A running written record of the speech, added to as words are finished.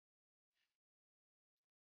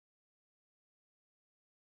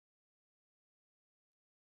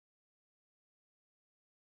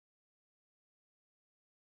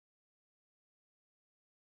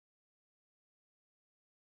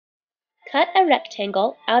Cut a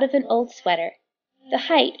rectangle out of an old sweater. The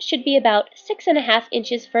height should be about 6.5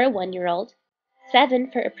 inches for a 1-year-old, 7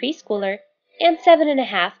 for a preschooler, and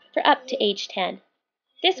 7.5 for up to age 10.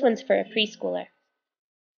 This one's for a preschooler.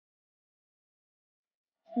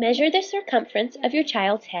 Measure the circumference of your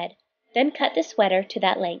child's head, then cut the sweater to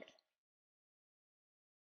that length.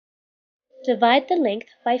 Divide the length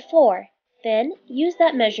by 4, then use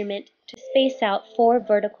that measurement to space out 4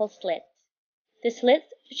 vertical slits. The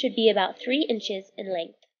slits should be about 3 inches in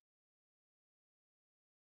length.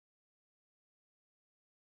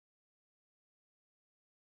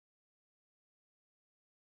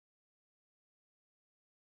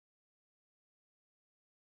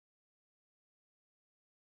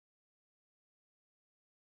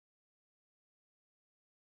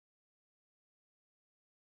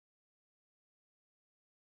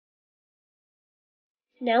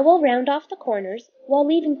 Now we'll round off the corners while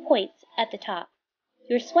leaving points at the top.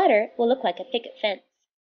 Your sweater will look like a picket fence.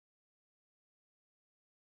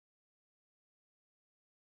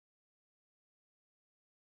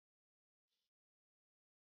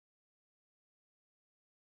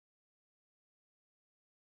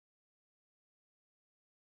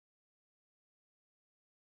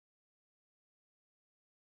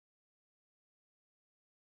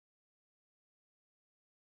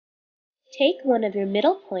 Take one of your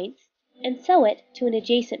middle points and sew it to an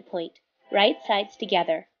adjacent point, right sides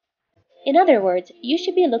together. In other words, you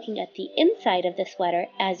should be looking at the inside of the sweater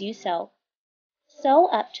as you sew. Sew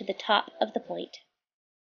up to the top of the point.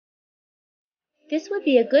 This would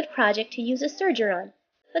be a good project to use a serger on,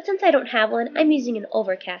 but since I don't have one, I'm using an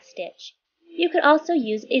overcast stitch. You could also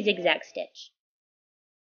use a zigzag stitch.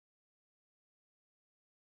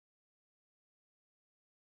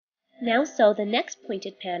 Now sew the next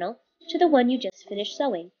pointed panel to the one you just finished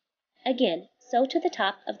sewing. Again, sew to the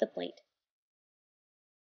top of the point.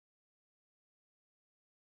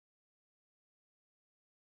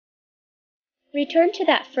 Return to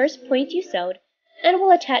that first point you sewed, and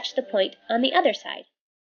we'll attach the point on the other side.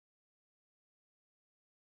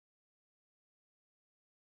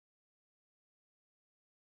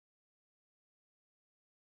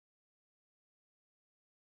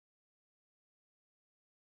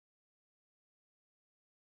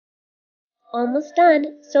 Almost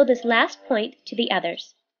done, sew this last point to the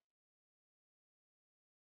others.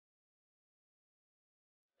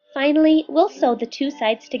 Finally, we'll sew the two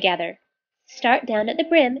sides together. Start down at the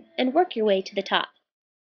brim and work your way to the top.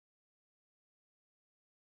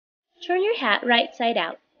 Turn your hat right side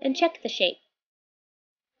out and check the shape.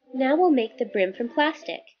 Now we'll make the brim from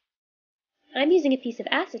plastic. I'm using a piece of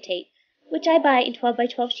acetate, which I buy in 12 by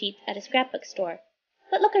 12 sheets at a scrapbook store.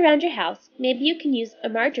 But look around your house. Maybe you can use a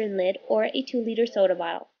margarine lid or a 2-liter soda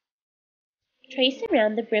bottle. Trace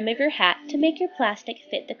around the brim of your hat to make your plastic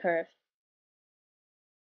fit the curve.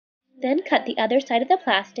 Then cut the other side of the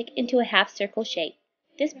plastic into a half-circle shape.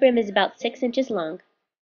 This brim is about 6 inches long.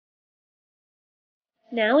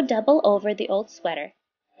 Now double over the old sweater.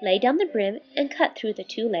 Lay down the brim and cut through the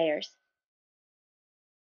 2 layers.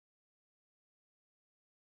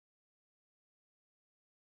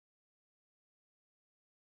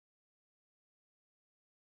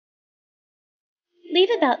 Leave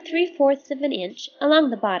about 3/4 of an inch along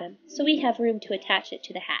the bottom so we have room to attach it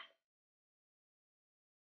to the hat.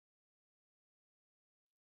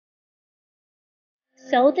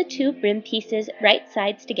 Sew the 2 brim pieces right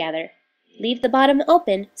sides together. Leave the bottom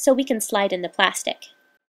open so we can slide in the plastic.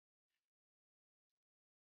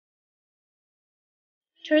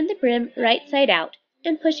 Turn the brim right side out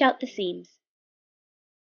and push out the seams.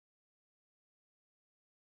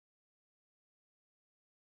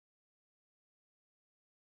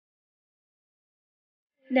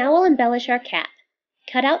 Now we'll embellish our cap.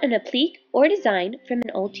 Cut out an applique or design from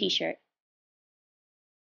an old t-shirt.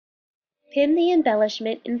 Pin the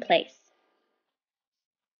embellishment in place.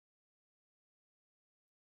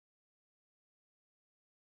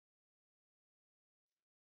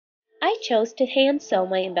 I chose to hand sew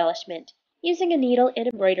my embellishment using a needle and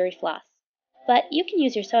embroidery floss, but you can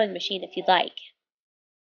use your sewing machine if you'd like.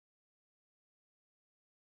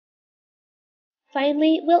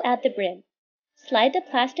 Finally, we'll add the brim. Slide the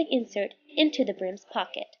plastic insert into the brim's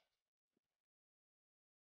pocket.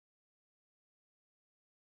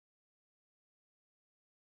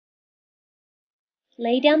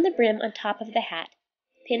 Lay down the brim on top of the hat.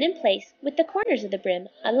 Pin in place with the corners of the brim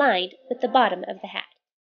aligned with the bottom of the hat.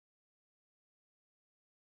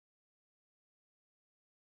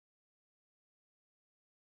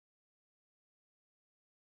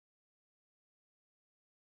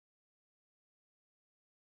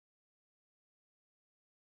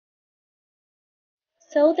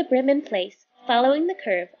 Sew the brim in place, following the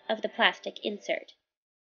curve of the plastic insert.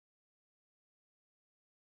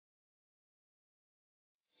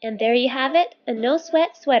 And there you have it, a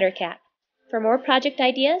no-sweat sweater cap. For more project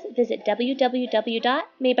ideas, visit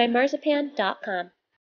www.madebymarzipan.com.